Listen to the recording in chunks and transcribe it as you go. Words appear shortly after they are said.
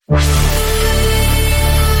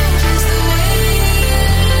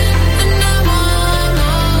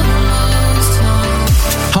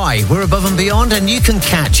Bond, and you can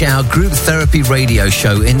catch our Group Therapy radio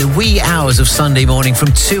show in the wee hours of Sunday morning from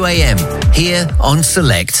 2 a.m. here on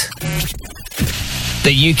Select.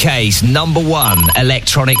 The UK's #1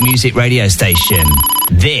 electronic music radio station.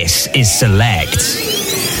 This is Select.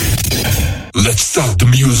 Let's start the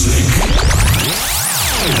music.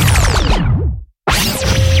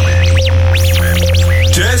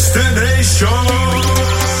 Destination.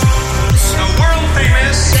 The world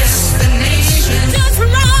famous Destination. Josh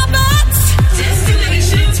Roberts.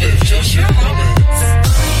 Destination with Josh Roberts.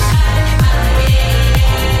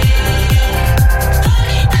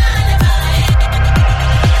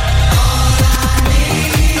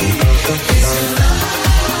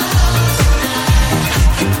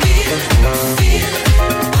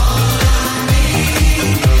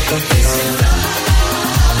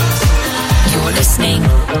 You're listening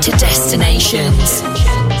to Destinations.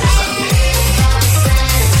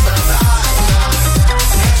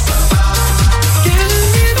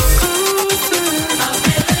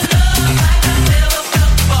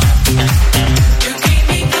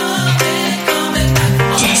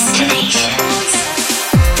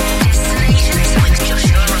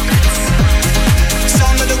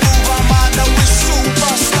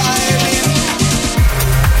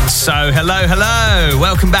 So, hello.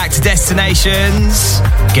 Welcome back to Destinations.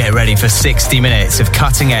 Get ready for 60 minutes of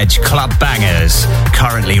cutting-edge club bangers,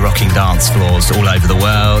 currently rocking dance floors all over the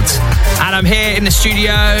world. And I'm here in the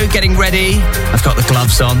studio, getting ready. I've got the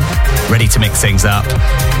gloves on, ready to mix things up.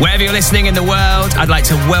 Wherever you're listening in the world, I'd like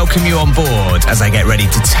to welcome you on board as I get ready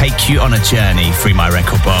to take you on a journey through my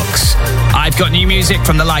record box. I've got new music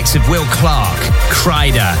from the likes of Will Clark,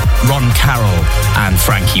 Kryder, Ron Carroll, and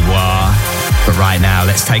Frankie Wah. But right now,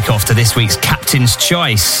 let's take off to this week's Captain's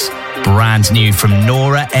Choice. Brand new from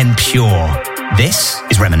Nora En Pure. This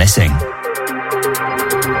is Reminiscing.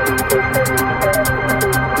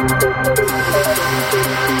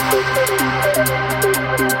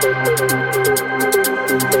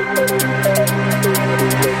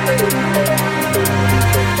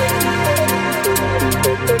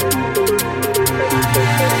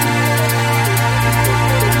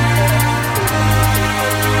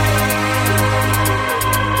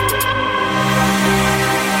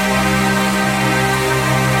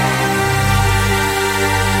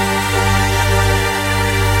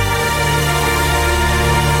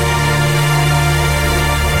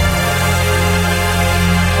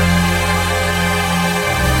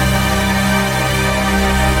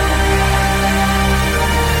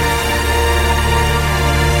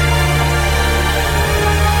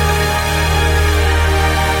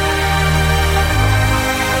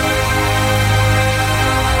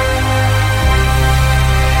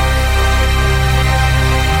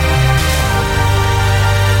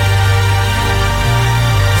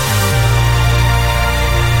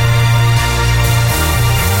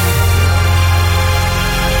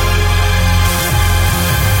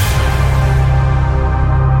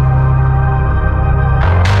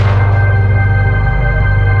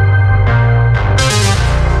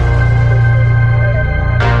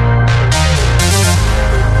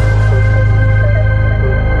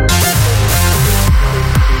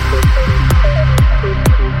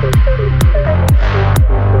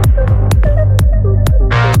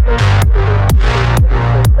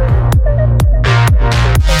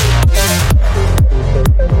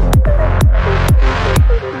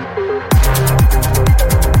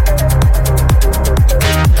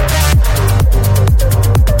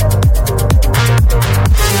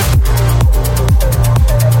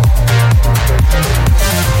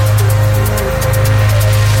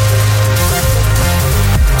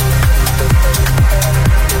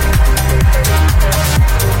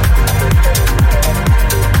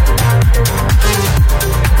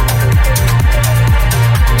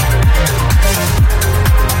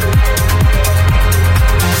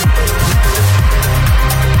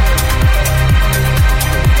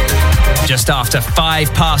 Just after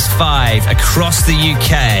 5:05 across the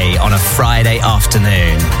UK on a Friday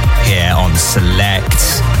afternoon here on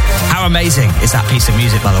Select. How amazing is that piece of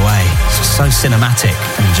music, by the way? It's so cinematic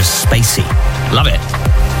and just spacey. Love it.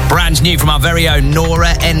 Brand new from our very own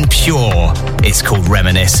Nora En Pure. It's called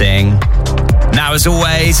Reminiscing. Now, as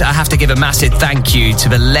always, I have to give a massive thank you to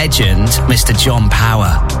the legend, Mr. John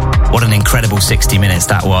Power. What an incredible 60 minutes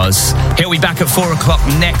that was. He'll be back at 4 o'clock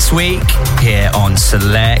next week here on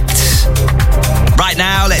Select. Right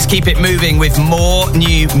now, let's keep it moving with more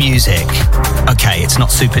new music. Okay, it's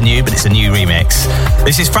not super new, but it's a new remix.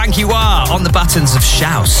 This is Frankie Wah on the buttons of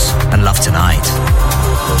Shouse and Love Tonight.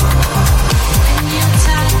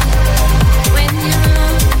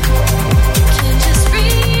 Can just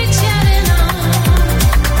reach out and on.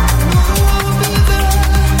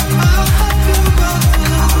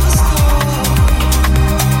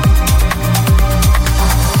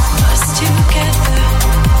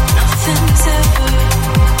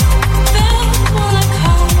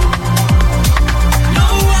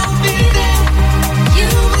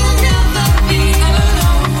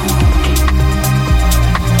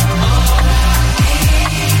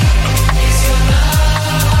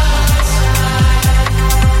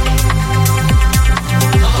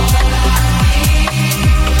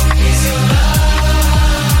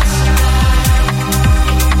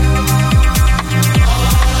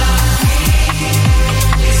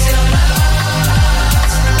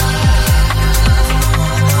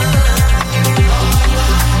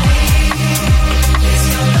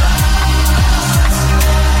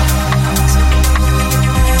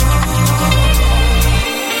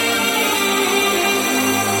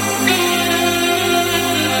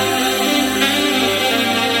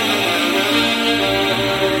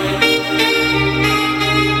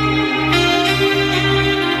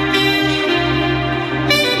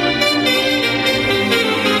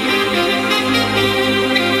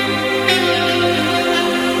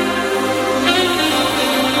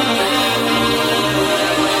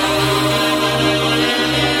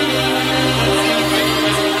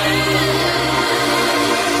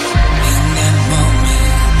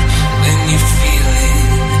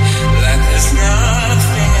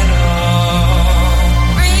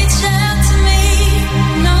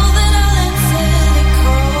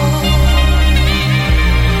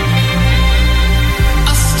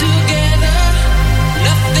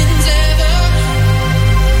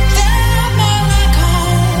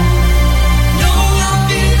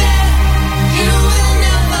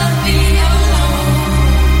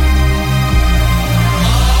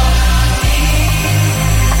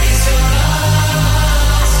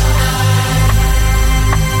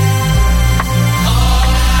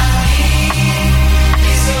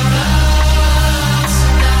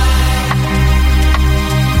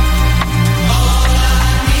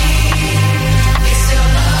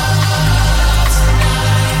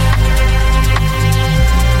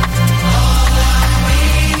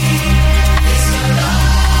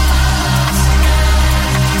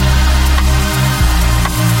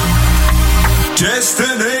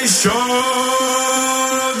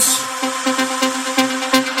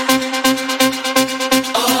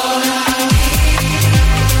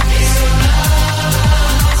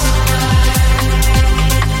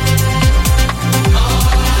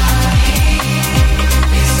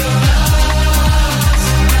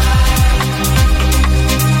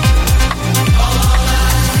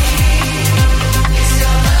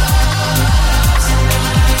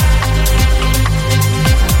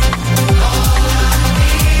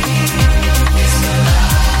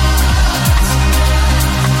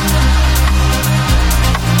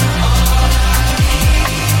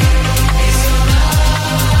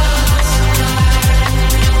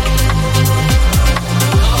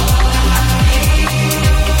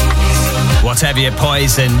 Soviet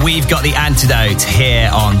Poison. We've got the antidote here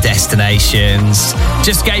on Destinations.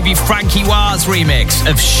 Just gave you Frankie Wah's remix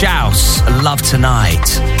of Shouse, Love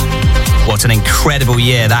Tonight. What an incredible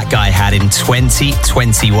year that guy had in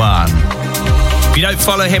 2021. If you don't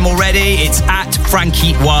follow him already, it's at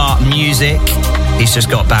Frankie Wah Music. He's just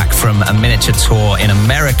got back from a miniature tour in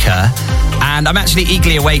America, and I'm actually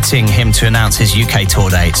eagerly awaiting him to announce his UK tour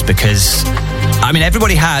dates because, I mean,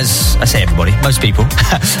 everybody has, I say everybody, most people,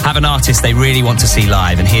 have an artist they really want to see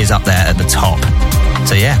live, and he is up there at the top.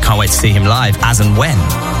 So yeah, can't wait to see him live as and when.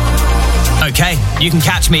 Okay, you can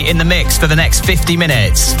catch me in the mix for the next 50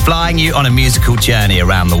 minutes, flying you on a musical journey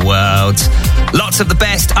around the world. Lots of the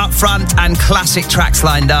best upfront and classic tracks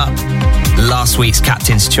lined up. Last week's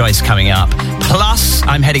Captain's Choice coming up. Plus,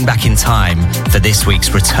 I'm heading back in time for this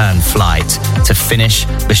week's return flight to finish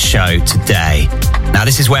the show today. Now,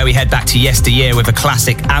 this is where we head back to yesteryear with a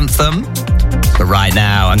classic anthem. But right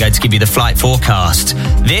now, I'm going to give you the flight forecast.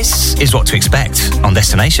 This is what to expect on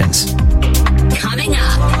Destinations. Coming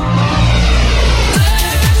up.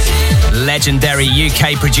 Legendary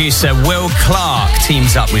UK producer Will Clark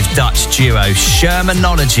teams up with Dutch duo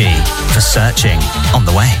Shermanology for Searching on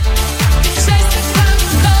the way.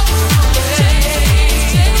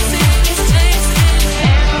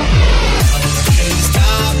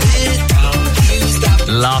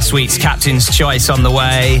 Last week's Captain's Choice on the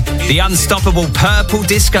way. The unstoppable Purple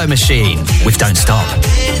Disco Machine with Don't Stop.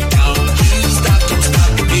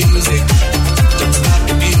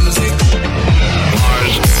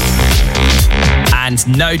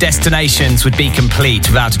 And no Destinations would be complete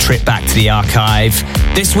without a trip back to the archive.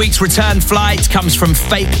 This week's return flight comes from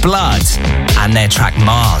Fake Blood and their track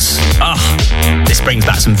Mars. Oh, this brings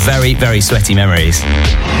back some very, very sweaty memories.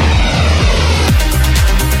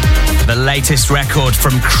 The latest record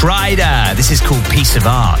from Kryder. This is called Piece of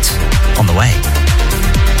Art. On the way.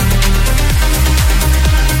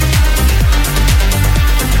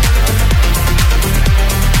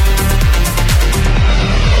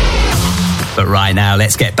 But right now,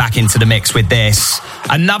 let's get back into the mix with this.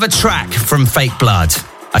 Another track from Fake Blood.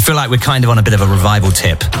 I feel like we're kind of on a bit of a revival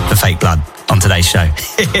tip for Fake Blood on today's show.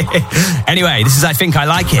 Anyway, this is I Think I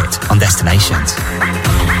Like It on Destinations.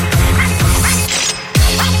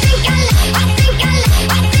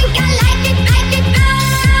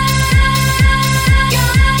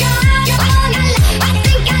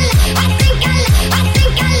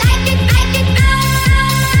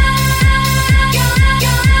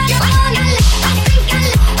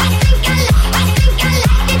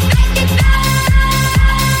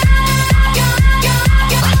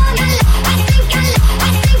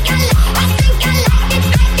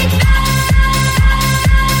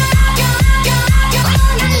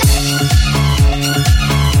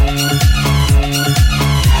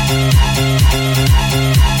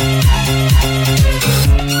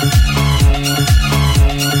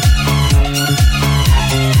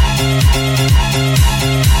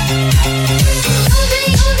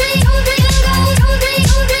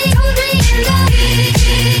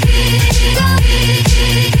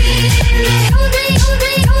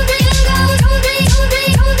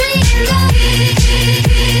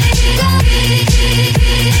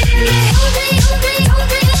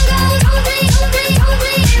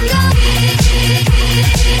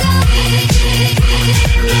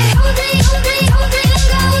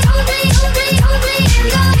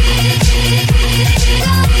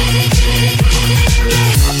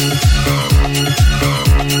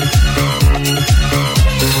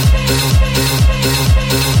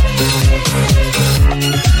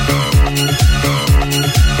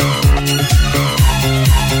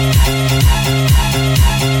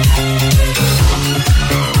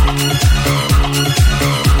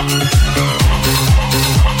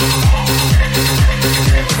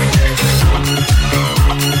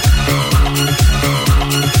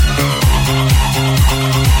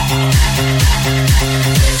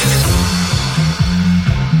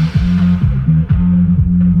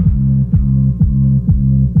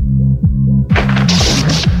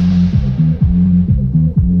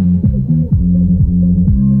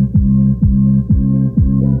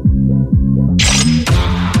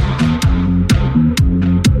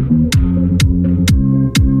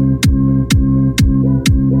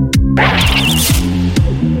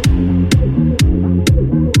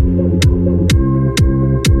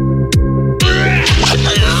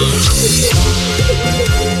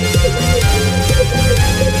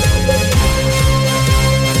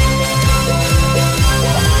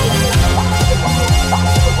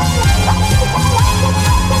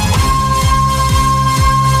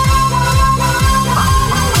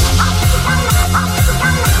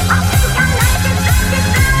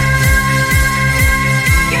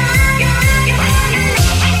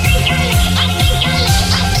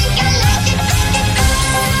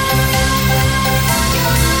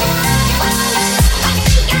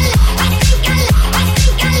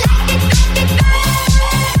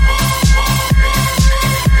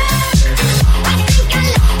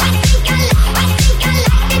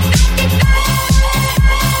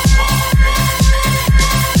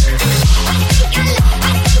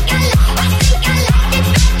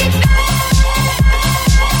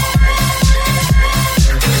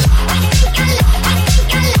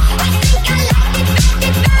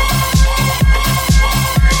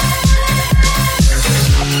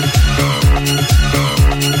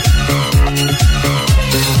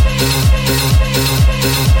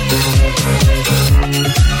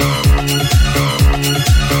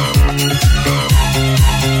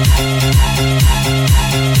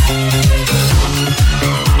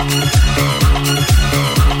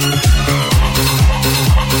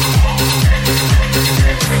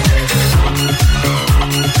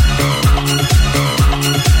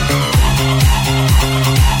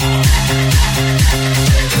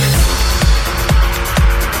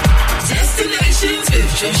 Destinations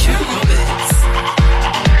with Joshua Roberts.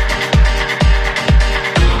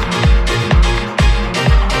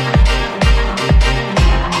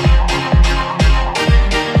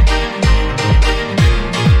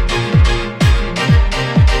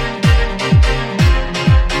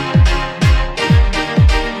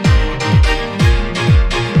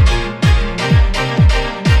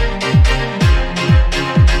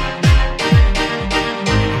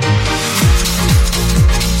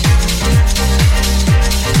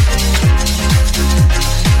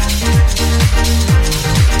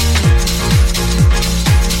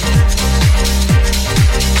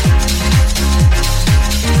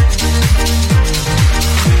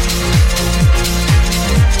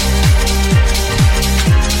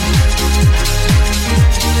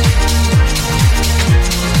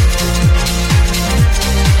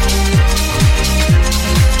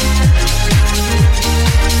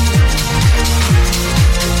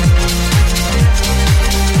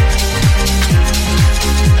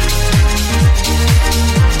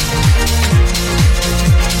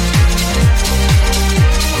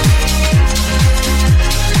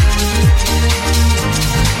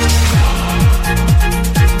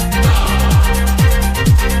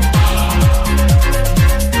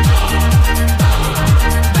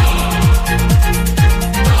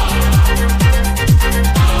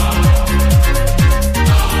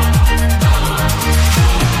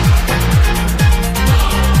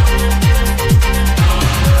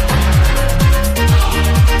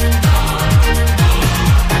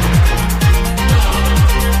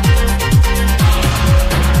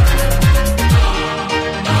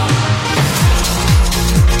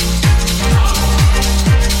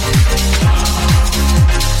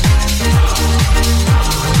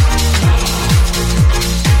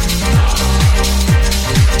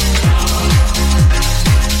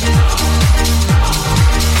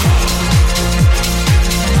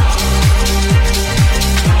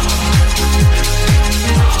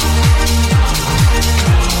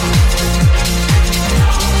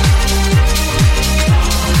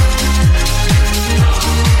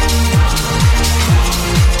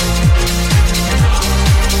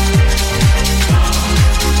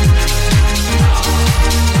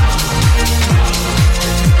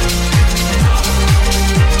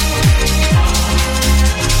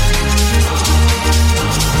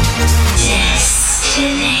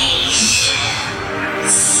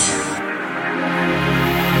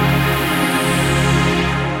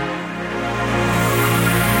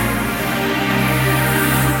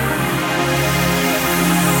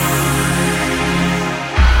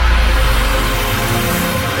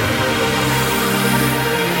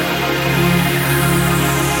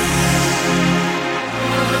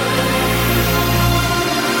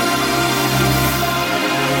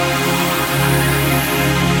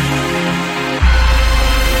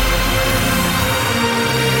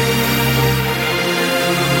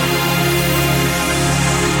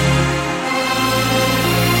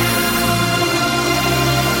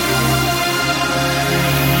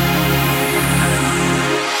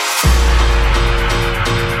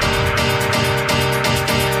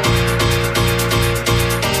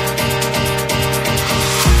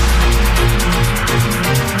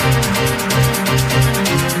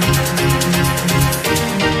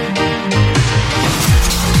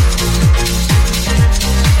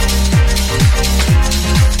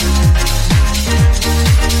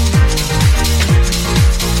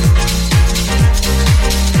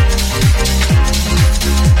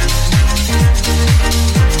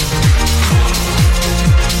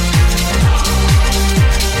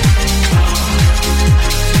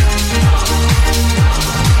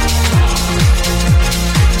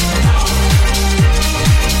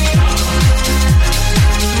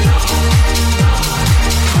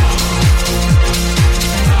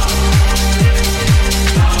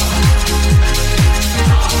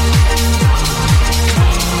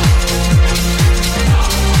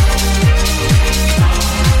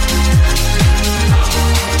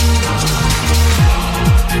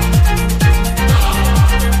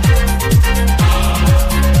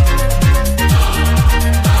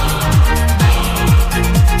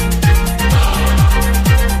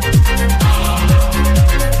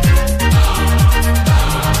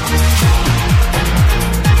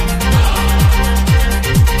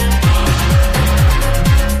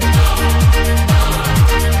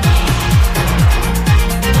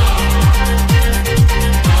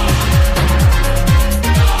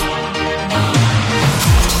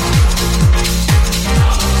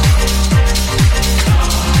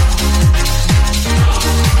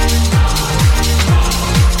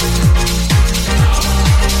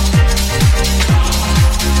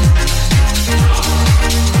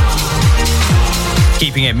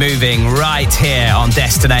 keeping it moving right here on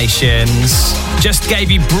Destinations. Just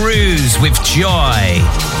gave you Bruise with Joy.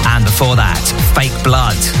 And before that, Fake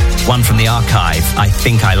Blood, one from the archive, I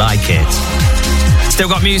Think I Like It. Still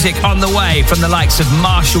got music on the way from the likes of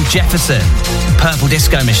Marshall Jefferson, Purple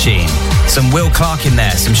Disco Machine, some Will Clark in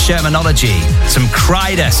there, some Shermanology, some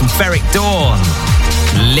Kryder, some Ferric Dawn.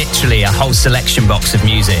 Literally a whole selection box of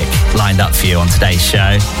music lined up for you on today's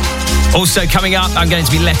show. Also coming up, I'm going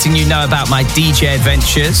to be letting you know about my DJ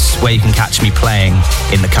adventures, where you can catch me playing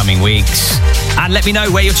in the coming weeks. And let me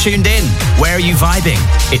know where you're tuned in. Where are you vibing?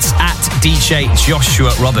 It's at DJ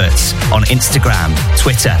Joshua Roberts on Instagram,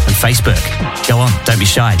 Twitter and Facebook. Go on, don't be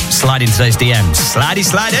shy. Slide into those DMs. Slidey,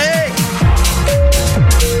 slidey!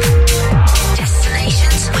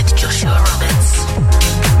 Destinations with Joshua Roberts.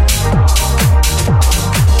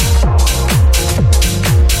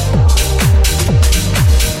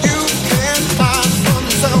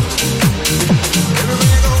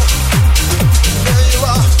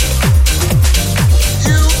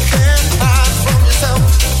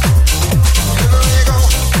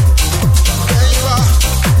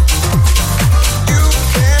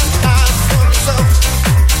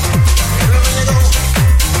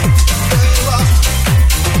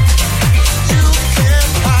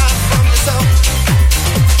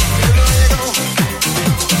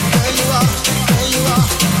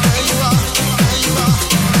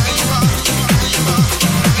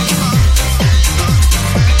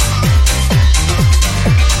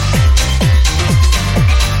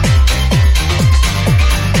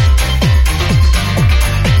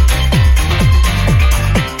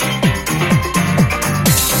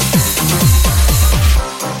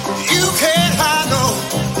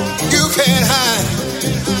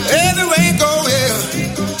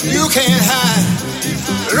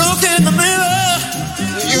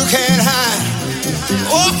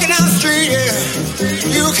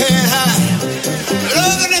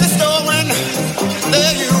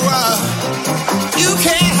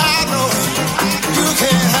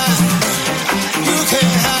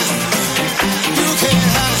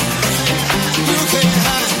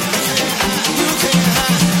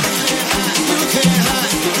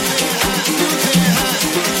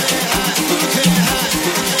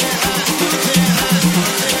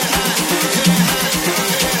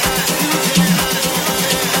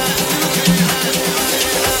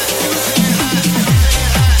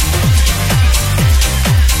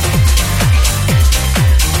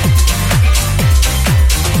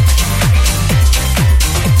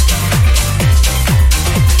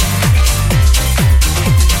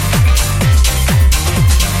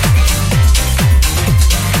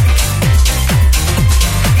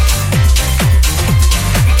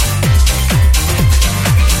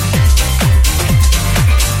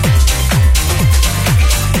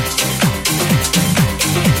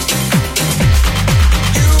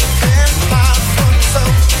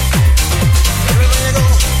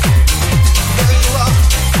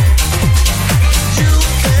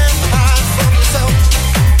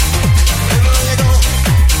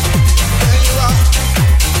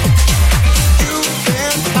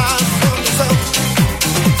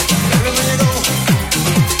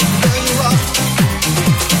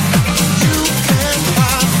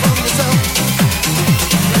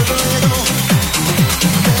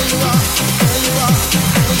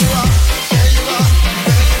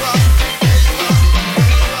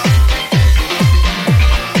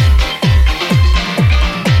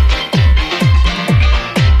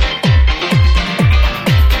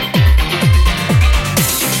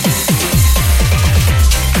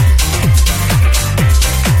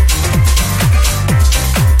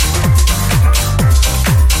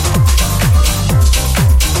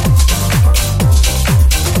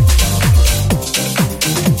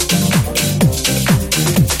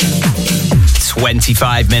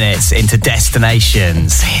 Minutes into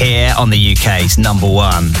Destinations here on the UK's number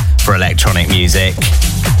one for electronic music.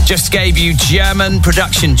 Just gave you German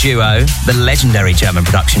production duo, the legendary German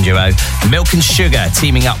production duo, Milk and Sugar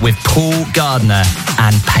teaming up with Paul Gardner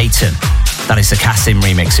and Peyton. That is the Kasim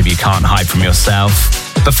remix of You Can't Hide From Yourself.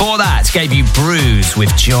 Before that, gave you Bruise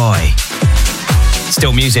with Joy.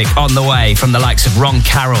 Still music on the way from the likes of Ron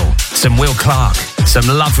Carroll, some Will Clark, some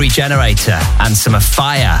Love Regenerator and some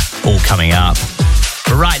Afire all coming up.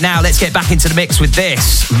 But right now, let's get back into the mix with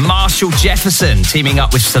this. Marshall Jefferson teaming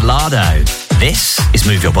up with Solado. This is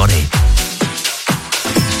Move Your Body.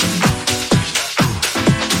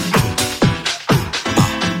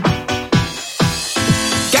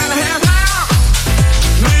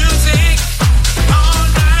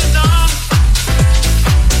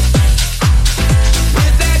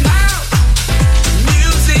 With that loud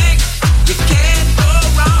music, you can't go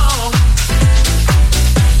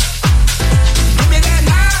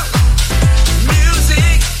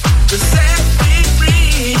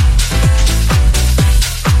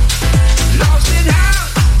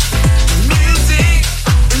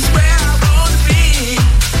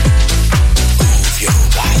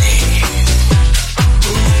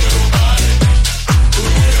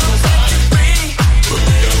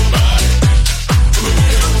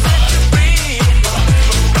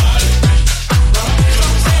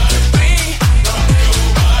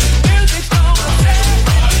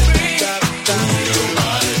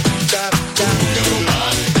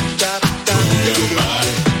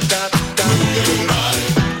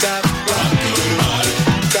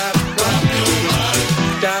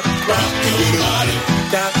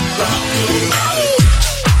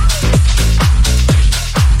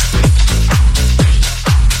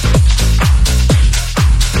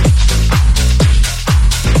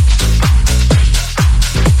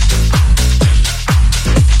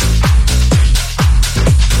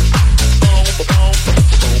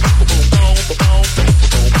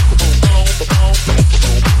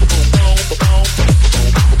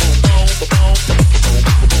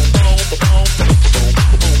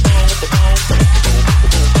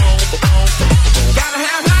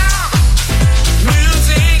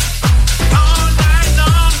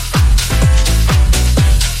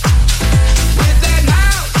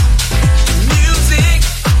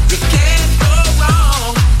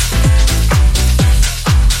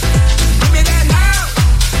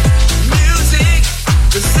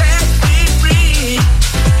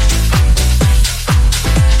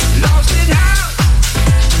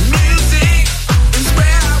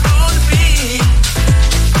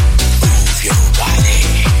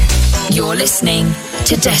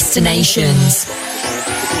to Destinations.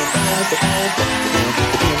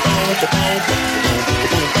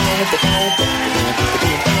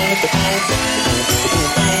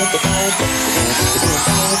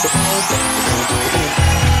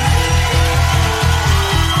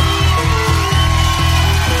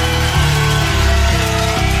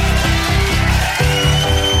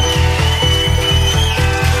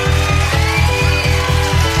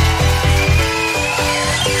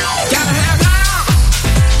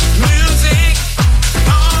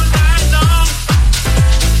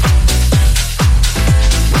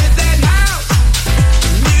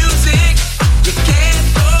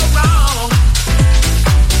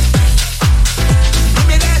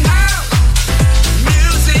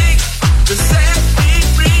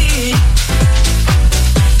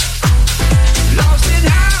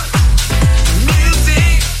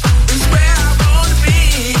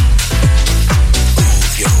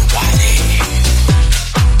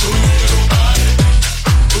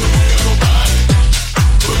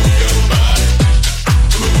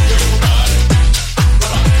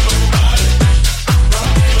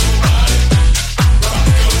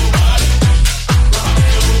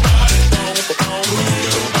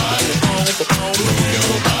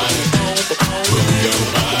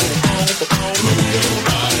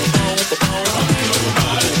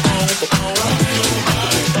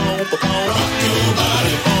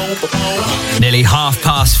 Nearly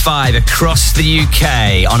 5:30 across the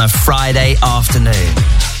UK on a Friday afternoon.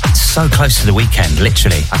 It's so close to the weekend,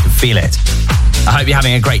 literally. I can feel it. I hope you're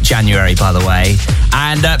having a great January, by the way.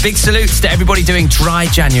 And big salutes to everybody doing dry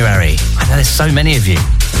January. I know there's so many of you.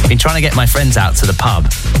 I've been trying to get my friends out to the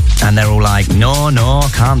pub, and they're all like, no,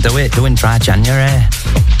 can't do it, doing dry January.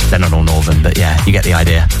 They're not all northern, but yeah, you get the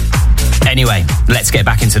idea. Anyway, let's get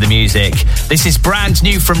back into the music. This is brand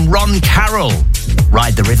new from Ron Carroll.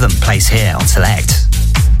 Ride the Rhythm plays here on Select.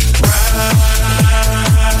 Ride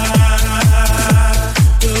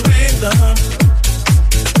the rhythm.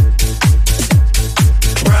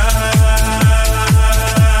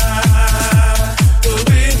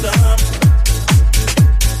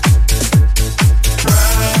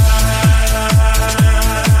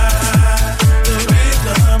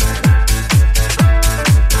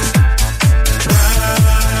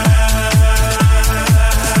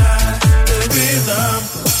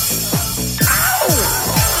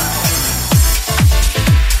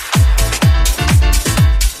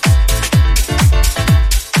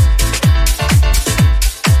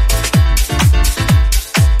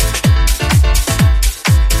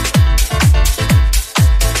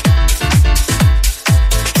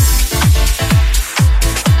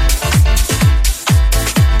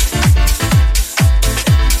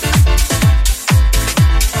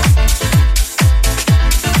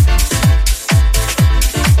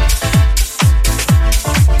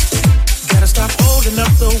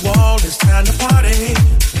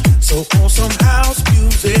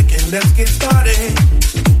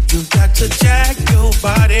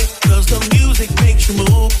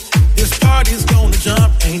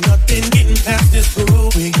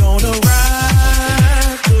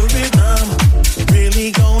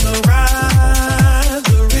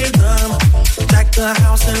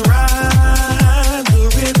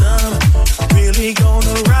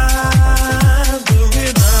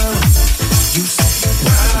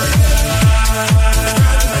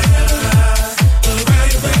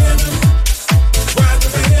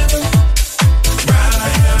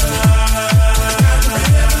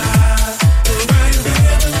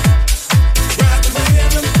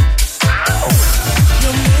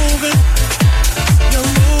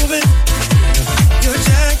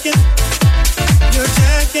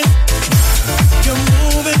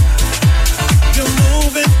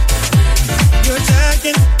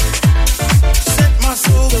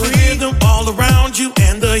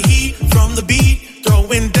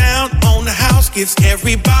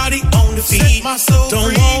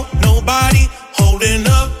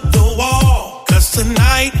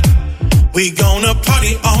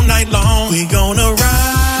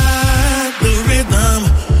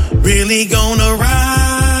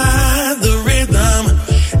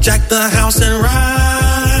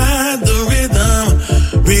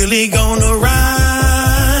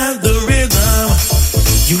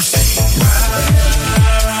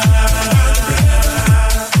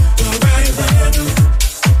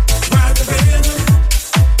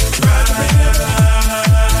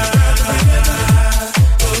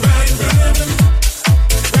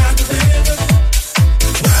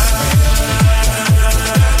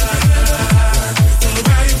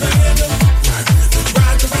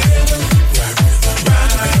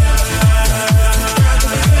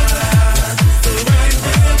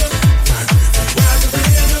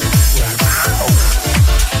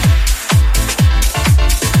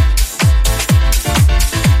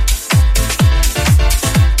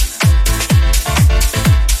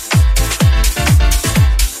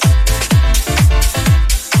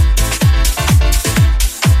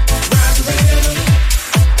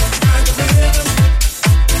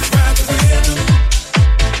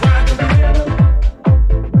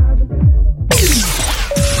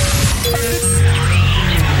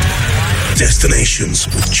 Destinations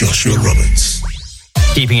with Joshua Roberts.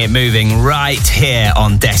 Keeping it moving right here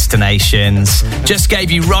on Destinations. Just gave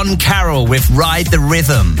you Ron Carroll with Ride the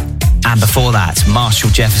Rhythm. And before that, Marshall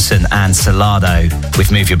Jefferson and Salado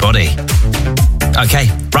with Move Your Body. Okay,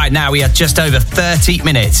 right now we are just over 30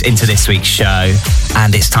 minutes into this week's show,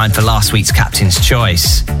 and it's time for last week's Captain's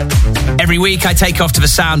Choice. Every week I take off to the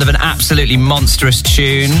sound of an absolutely monstrous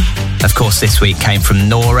tune. Of course, this week came from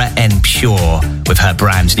Nora En Pure with her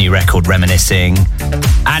brand new record, Reminiscing.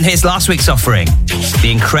 And here's last week's offering. The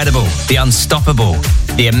incredible, the unstoppable,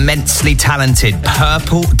 the immensely talented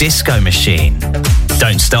Purple Disco Machine.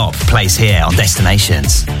 Don't Stop plays here on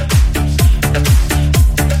Destinations.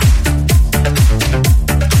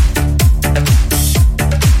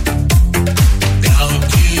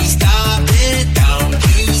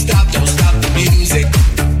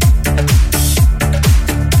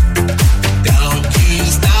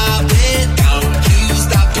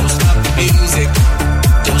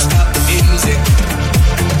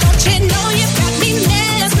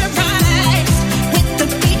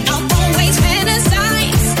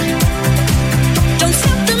 Don't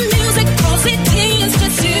stop the music, 'cause it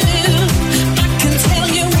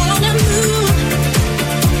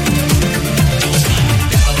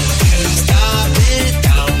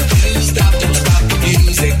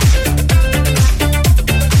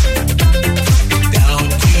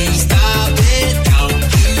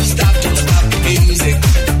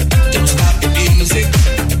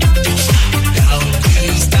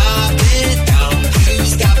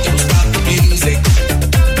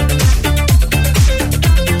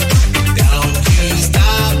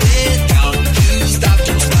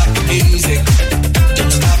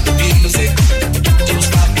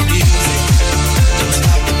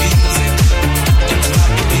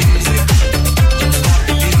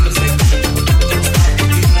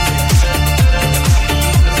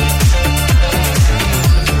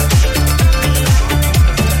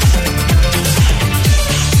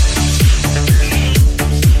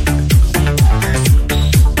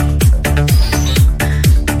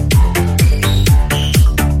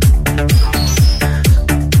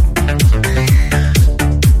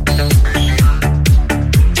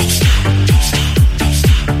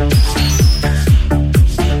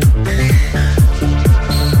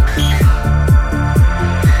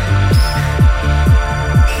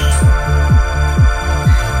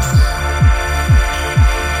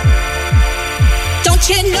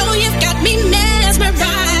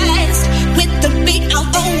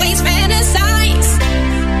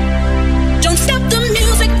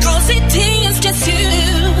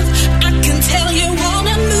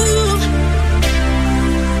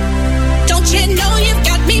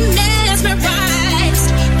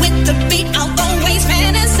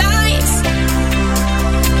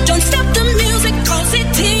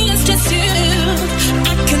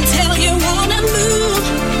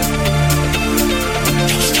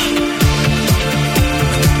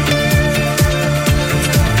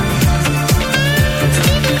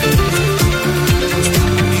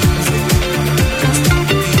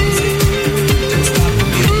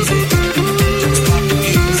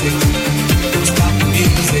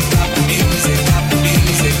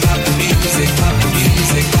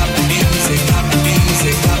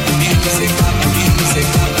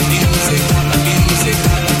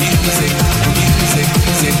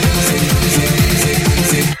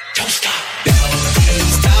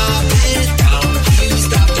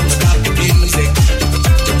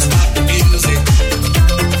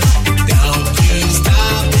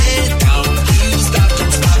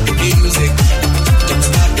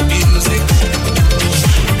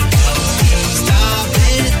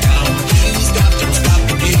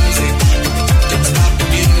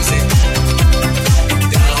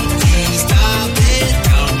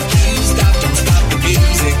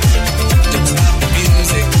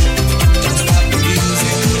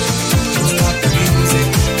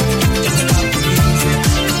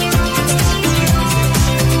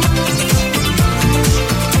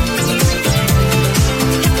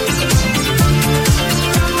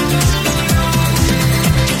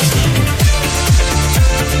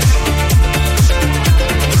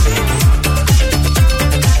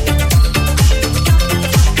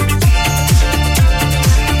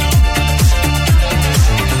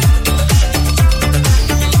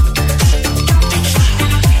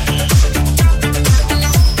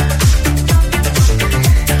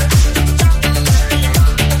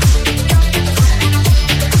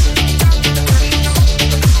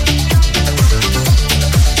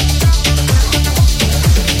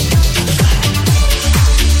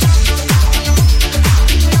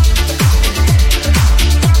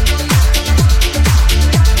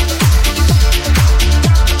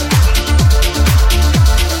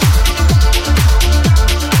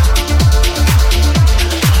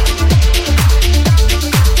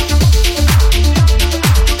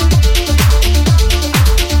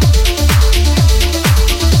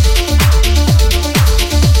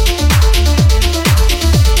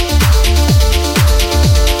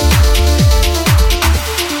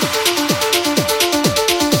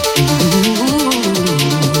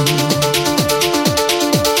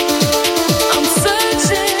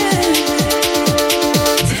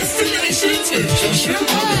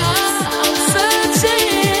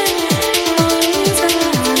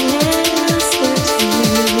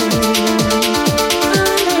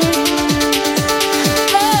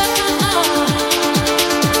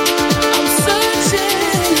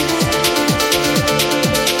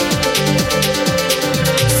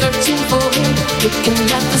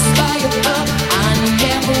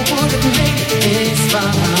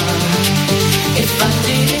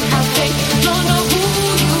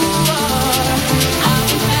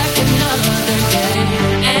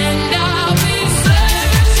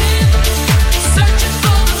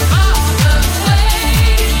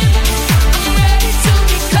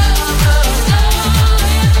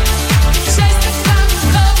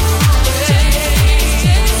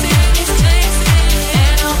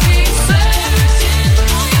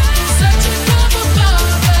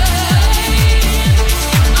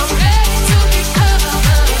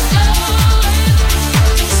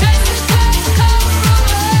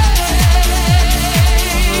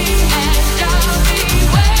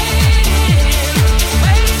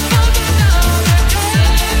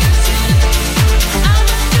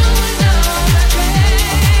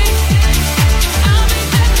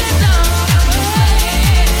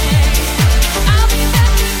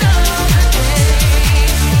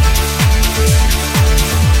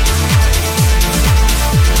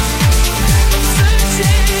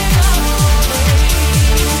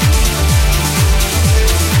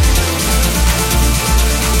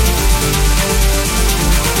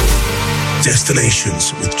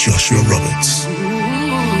Destinations with Joshua Roberts.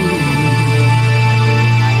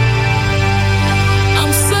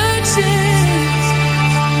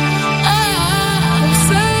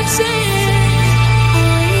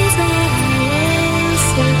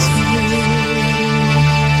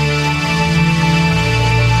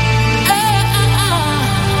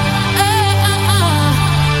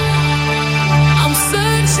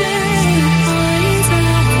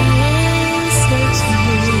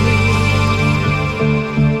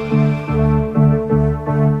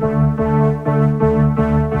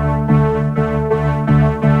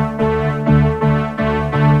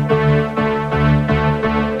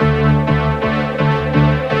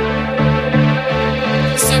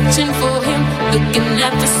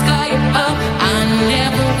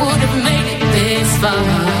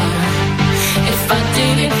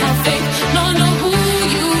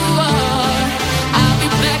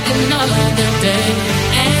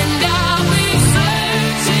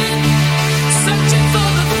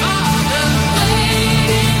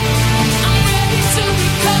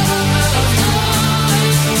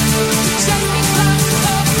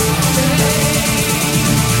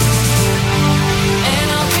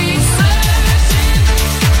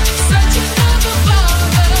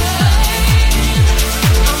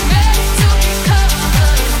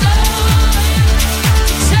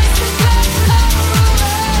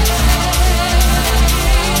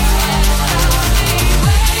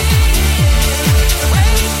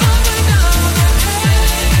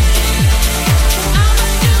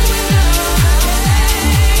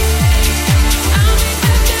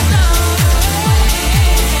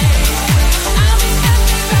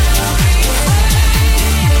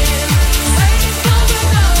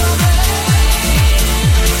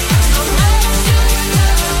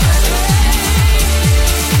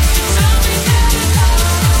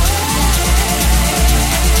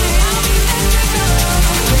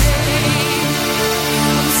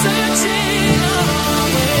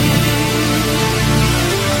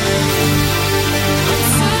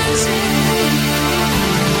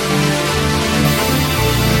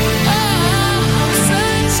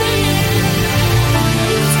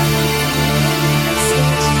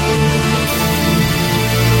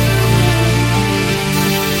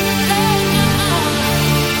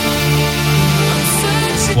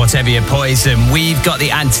 Whatever your poison, we've got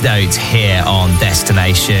the antidote here on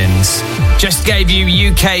Destinations. Just gave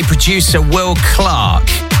you UK producer Will Clark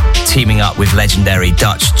teaming up with legendary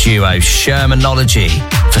Dutch duo Shermanology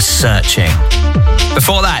for Searching.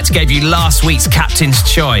 Before that, gave you last week's Captain's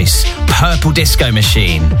Choice, Purple Disco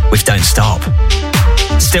Machine with Don't Stop.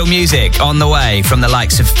 Still music on the way from the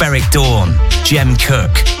likes of Ferric Dawn, Jem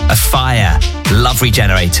Cook, Afire, Love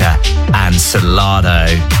Regenerator and Solado.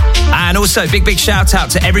 And also, big shout out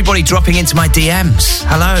to everybody dropping into my DMs.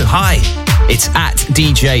 Hello, hi. It's at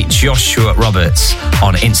DJ Joshua Roberts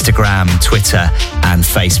on Instagram, Twitter and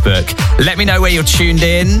Facebook. Let me know where you're tuned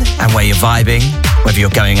in and where you're vibing, whether you're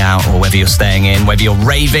going out or whether you're staying in, whether you're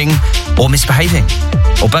raving or misbehaving,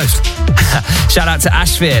 or both. Shout out to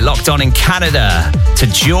Ashvir, locked on in Canada, to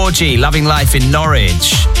Georgie, loving life in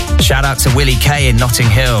Norwich. Shout out to Willie K in Notting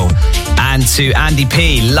Hill, and to Andy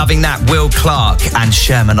P, loving that Will Clark and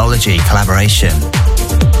Shermanology collaboration.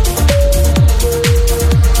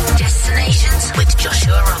 Destinations with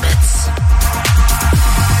Joshua Roberts.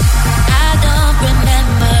 I don't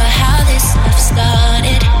remember how this love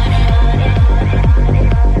started,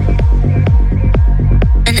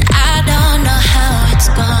 and I don't know how it's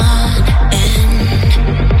gonna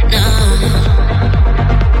end, no.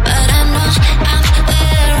 But I know I'm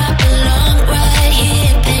where I belong, right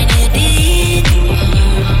here, painted in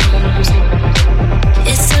your arms.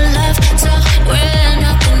 It's a love so real.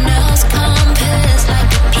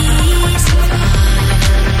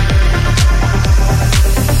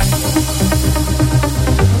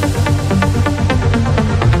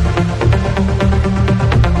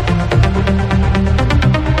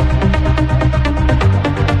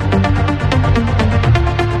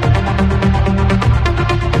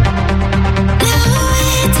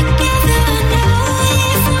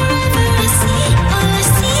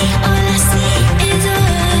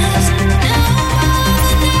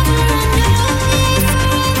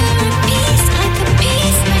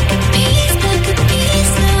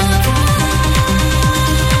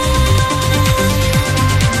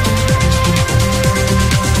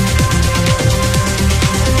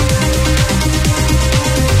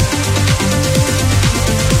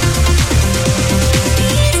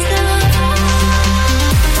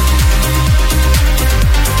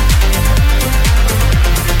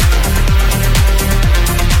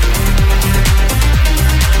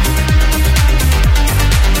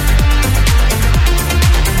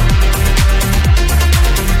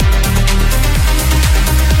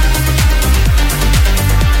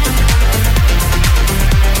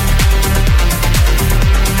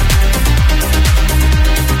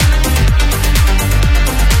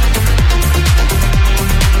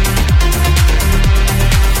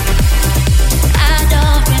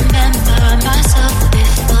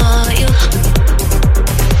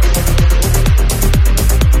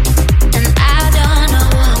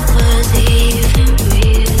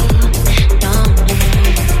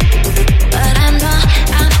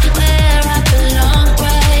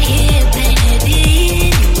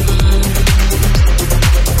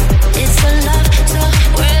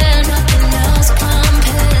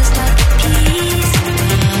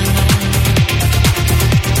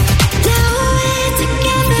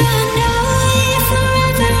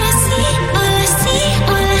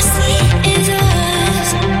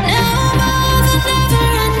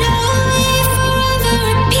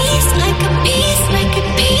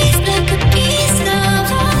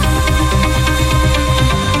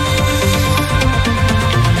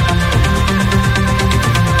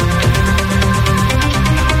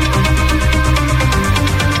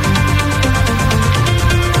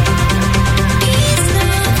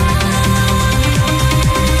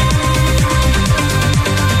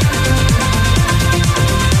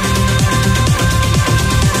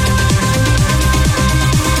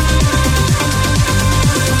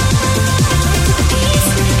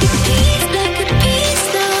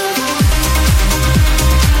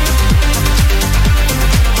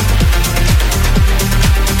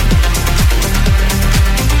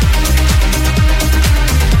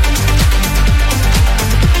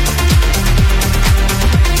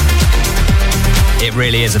 It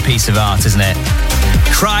really is a piece of art, isn't it?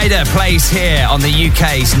 Kryder plays here on the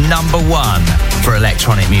UK's number one for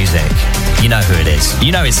electronic music. You know who it is.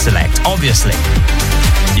 You know it's Select, obviously.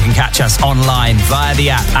 You can catch us online via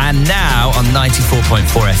the app and now on 94.4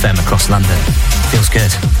 FM across London. Feels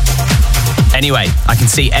good. Anyway, I can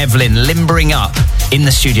see Evelyn limbering up in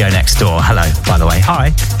the studio next door. Hello, by the way.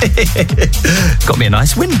 Hi. Got me a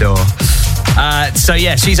nice window. So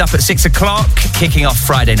yeah, she's up at 6 o'clock, kicking off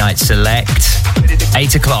Friday Night Select.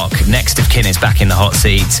 8 o'clock, Next of Kin is back in the hot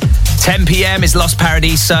seat. 10 p.m. is Los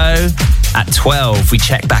Paradiso. At 12, we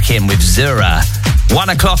check back in with Zura. 1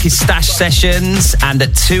 o'clock is Stash Sessions. And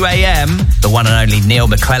at 2 a.m, the one and only Neil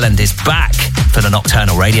McClelland is back for the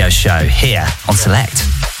Nocturnal Radio Show here on Select.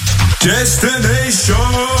 Destinations.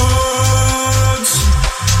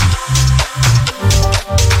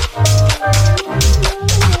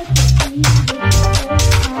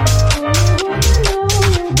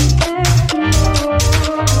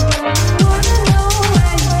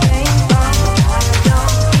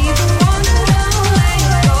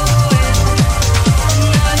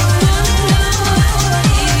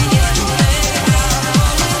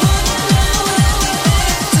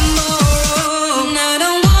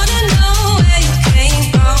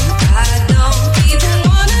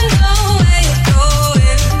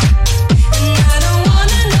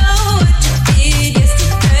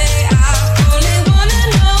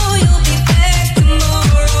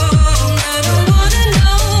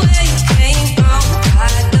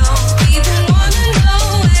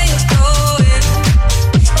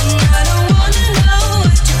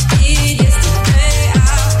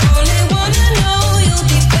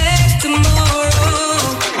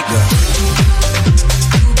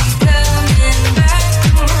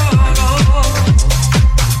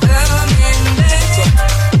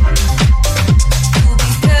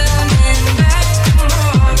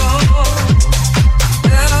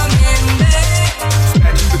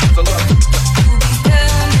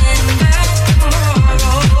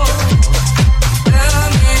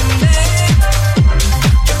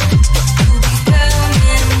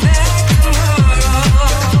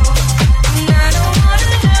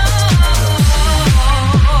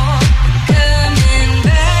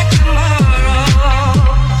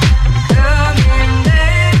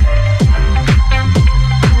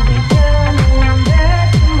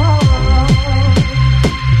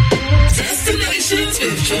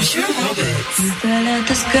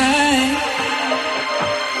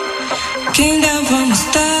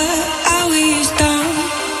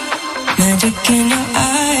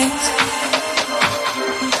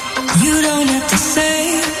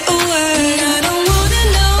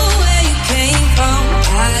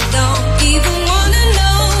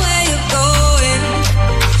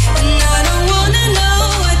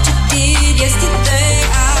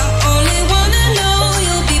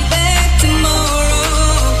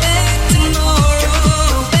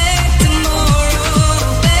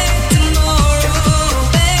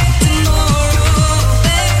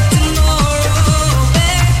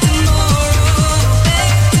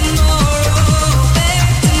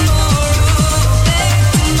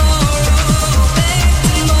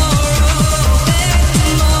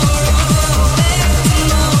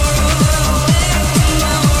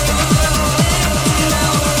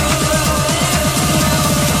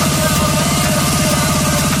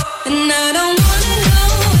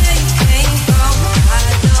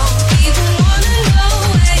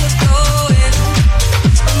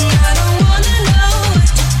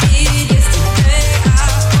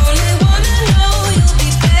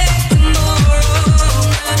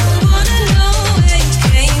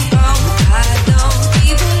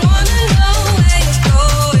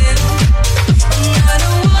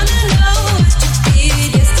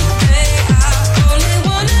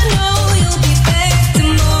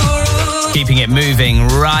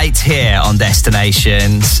 Here on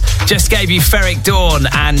Destinations. Just gave you Ferric Dawn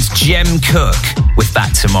and Jem Cook with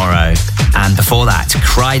Back Tomorrow. And before that,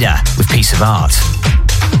 Kryder with Piece of Art.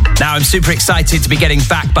 Now I'm super excited to be getting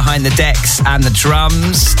back behind the decks and the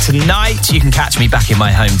drums. Tonight you can catch me back in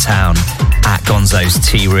my hometown at Gonzo's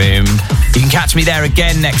Tea Room. You can catch me there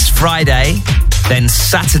again next Friday. Then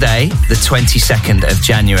Saturday, the 22nd of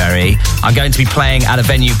January, I'm going to be playing at a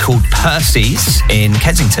venue called Percy's in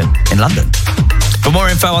Kensington in London. For more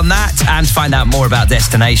info on that and find out more about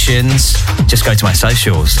Destinations, just go to my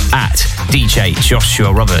socials at DJ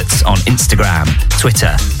Joshua Roberts on Instagram,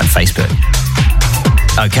 Twitter and Facebook.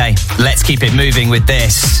 Okay, let's keep it moving with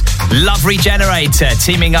this. Love Regenerator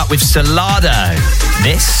teaming up with Solardo.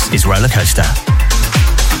 This is Roller Coaster.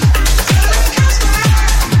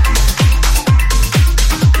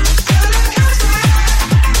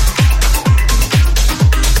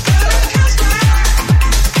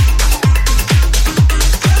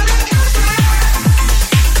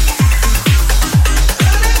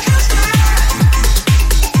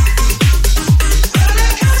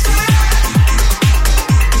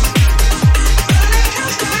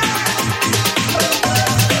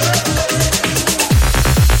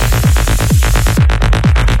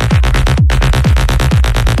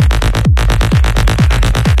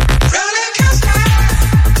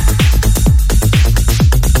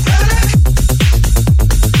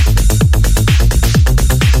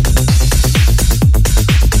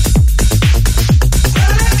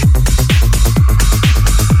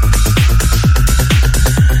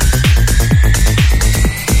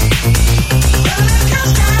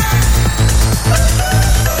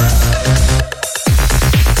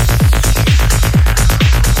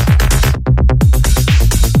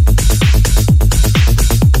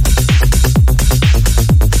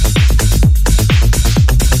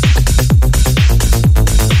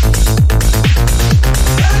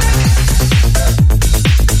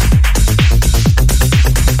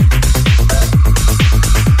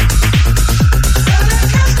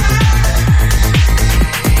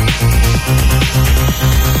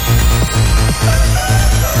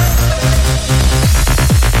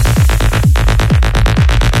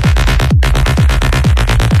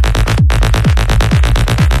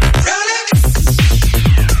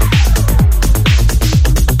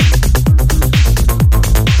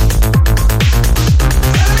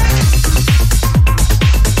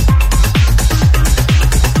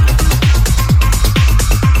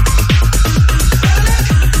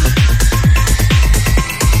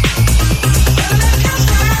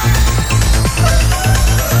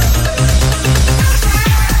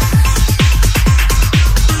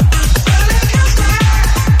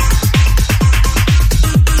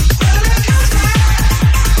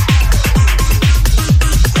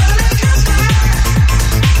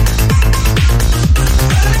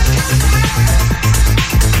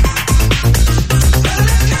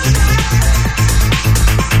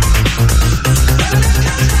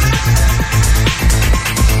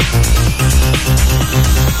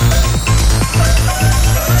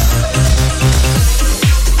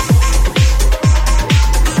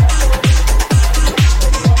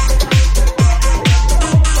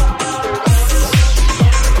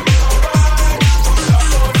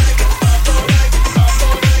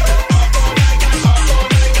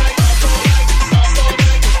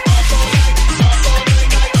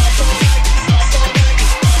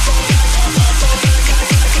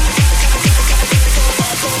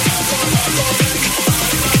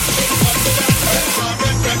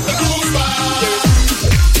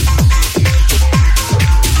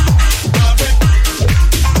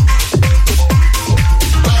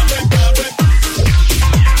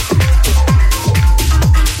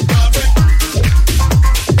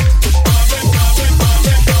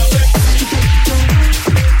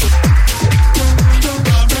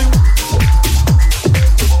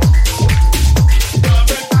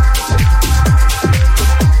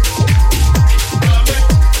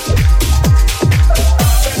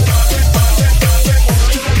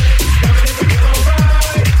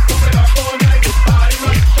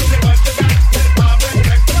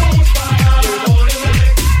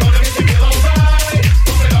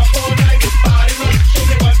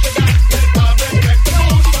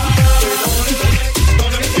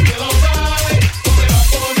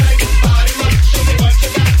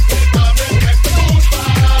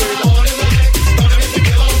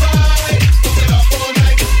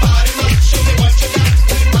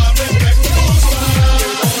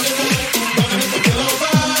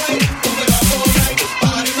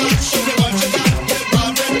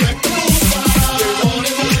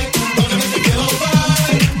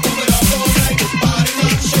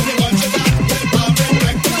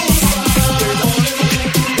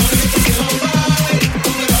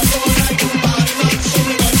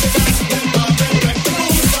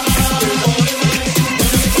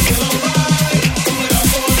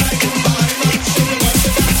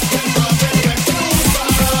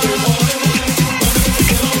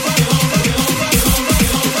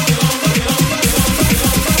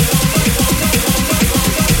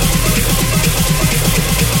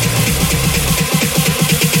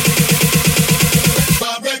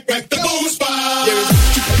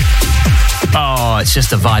 It's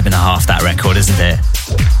just a vibe and a half, that record, isn't it?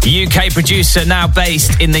 UK producer now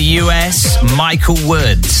based in the US, Michael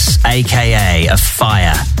Woods, aka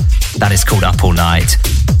Afire. That is called Up All Night.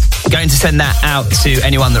 Going to send that out to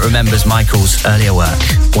anyone that remembers Michael's earlier work.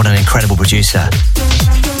 What an incredible producer.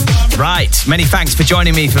 Right, many thanks for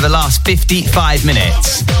joining me for the last 55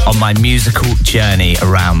 minutes on my musical journey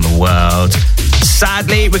around the world.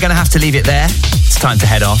 Sadly, we're going to have to leave it there. It's time to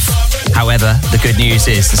head off. However, the good news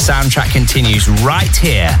is the soundtrack continues right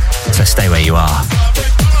here, so stay where you are.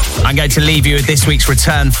 I'm going to leave you with this week's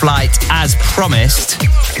return flight as promised.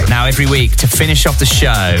 Now, every week, to finish off the show,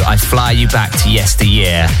 I fly you back to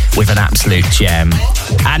yesteryear with an absolute gem.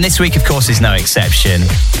 And this week, of course, is no exception.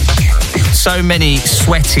 So many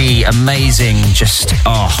sweaty, amazing, just,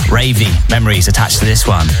 ravey memories attached to this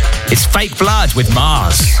one. It's Fake Blood with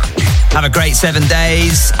Mars. Have a great 7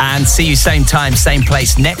 days and see you same time, same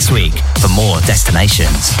place next week for more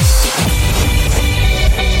Destinations.